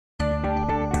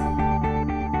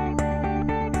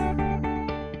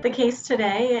The case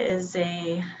today is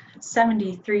a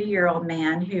 73-year-old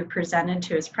man who presented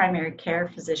to his primary care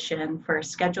physician for a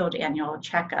scheduled annual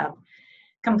checkup,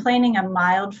 complaining of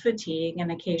mild fatigue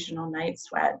and occasional night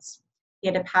sweats. He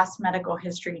had a past medical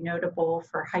history notable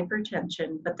for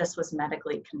hypertension, but this was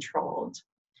medically controlled.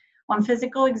 On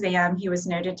physical exam, he was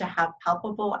noted to have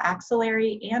palpable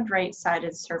axillary and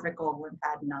right-sided cervical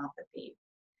lymphadenopathy.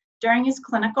 During his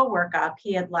clinical workup,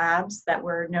 he had labs that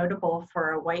were notable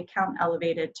for a white count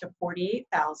elevated to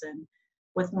 48,000,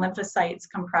 with lymphocytes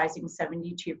comprising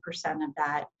 72% of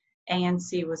that.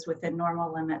 ANC was within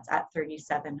normal limits at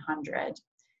 3,700.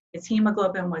 His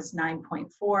hemoglobin was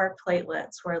 9.4,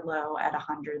 platelets were low at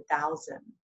 100,000.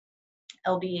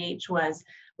 LDH was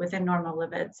within normal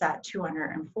limits at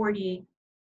 240.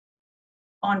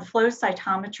 On flow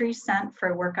cytometry sent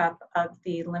for workup of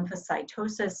the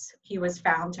lymphocytosis, he was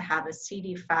found to have a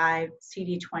CD5,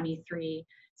 CD23,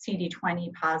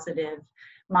 CD20 positive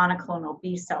monoclonal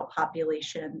B cell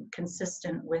population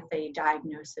consistent with a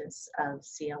diagnosis of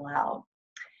CLL.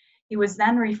 He was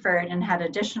then referred and had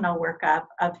additional workup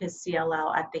of his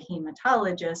CLL at the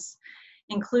hematologist,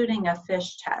 including a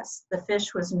FISH test. The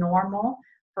FISH was normal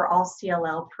for all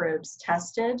CLL probes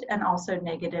tested and also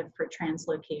negative for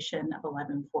translocation of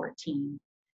 1114.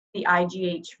 The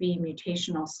IGHV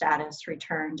mutational status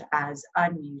returned as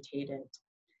unmutated.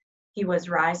 He was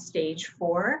RISE stage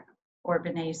 4 or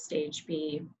Binet stage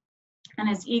B, and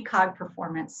his ECOG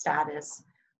performance status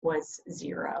was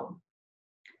 0.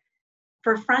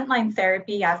 For frontline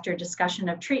therapy, after discussion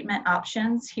of treatment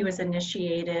options, he was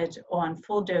initiated on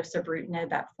full dose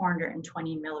ibrutinib at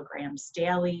 420 milligrams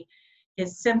daily.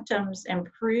 His symptoms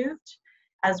improved,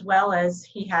 as well as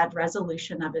he had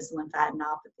resolution of his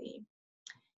lymphadenopathy.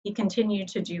 He continued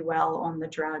to do well on the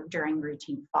drug during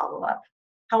routine follow-up.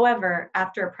 However,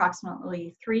 after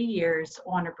approximately 3 years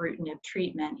on ibrutinib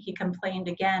treatment, he complained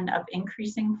again of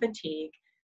increasing fatigue,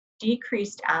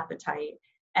 decreased appetite,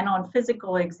 and on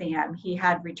physical exam, he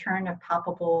had return of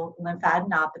palpable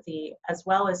lymphadenopathy as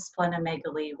well as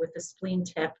splenomegaly with the spleen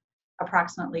tip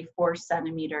approximately 4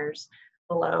 centimeters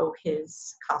below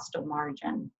his costal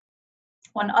margin.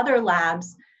 On other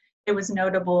labs, it was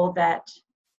notable that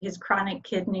his chronic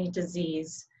kidney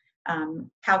disease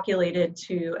calculated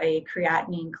to a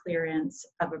creatinine clearance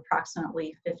of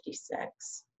approximately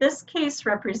 56. This case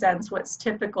represents what's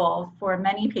typical for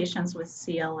many patients with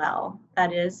CLL.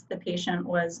 That is, the patient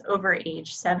was over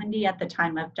age 70 at the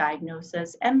time of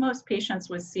diagnosis, and most patients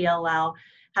with CLL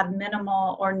have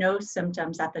minimal or no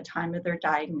symptoms at the time of their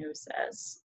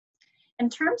diagnosis. In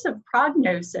terms of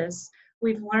prognosis,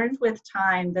 we've learned with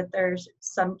time that there's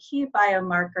some key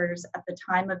biomarkers at the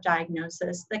time of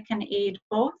diagnosis that can aid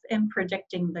both in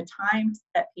predicting the times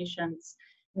that patients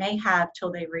may have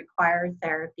till they require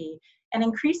therapy, and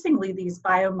increasingly these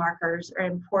biomarkers are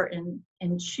important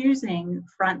in choosing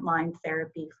frontline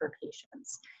therapy for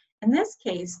patients. In this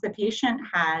case, the patient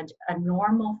had a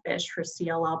normal FISH for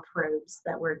CLL probes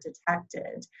that were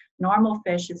detected. Normal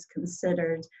FISH is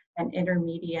considered an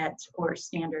intermediate or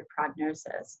standard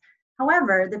prognosis.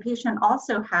 However, the patient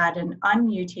also had an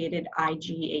unmutated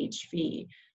IGHV.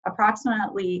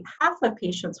 Approximately half of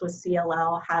patients with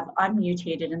CLL have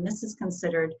unmutated, and this is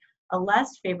considered a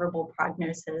less favorable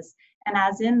prognosis. And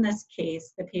as in this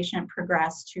case, the patient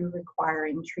progressed to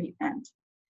requiring treatment.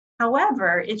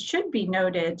 However, it should be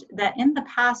noted that in the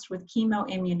past with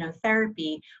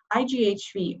chemoimmunotherapy,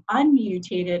 IGHV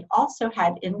unmutated also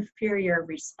had inferior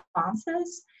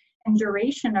responses and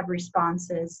duration of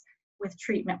responses with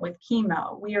treatment with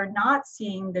chemo. We are not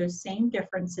seeing those same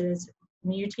differences,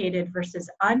 mutated versus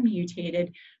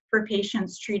unmutated, for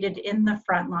patients treated in the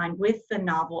frontline with the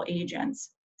novel agents,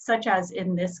 such as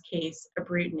in this case,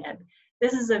 ibrutinib.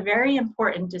 This is a very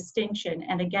important distinction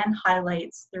and again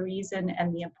highlights the reason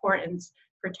and the importance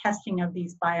for testing of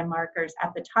these biomarkers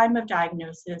at the time of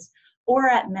diagnosis or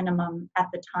at minimum at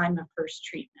the time of first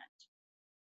treatment.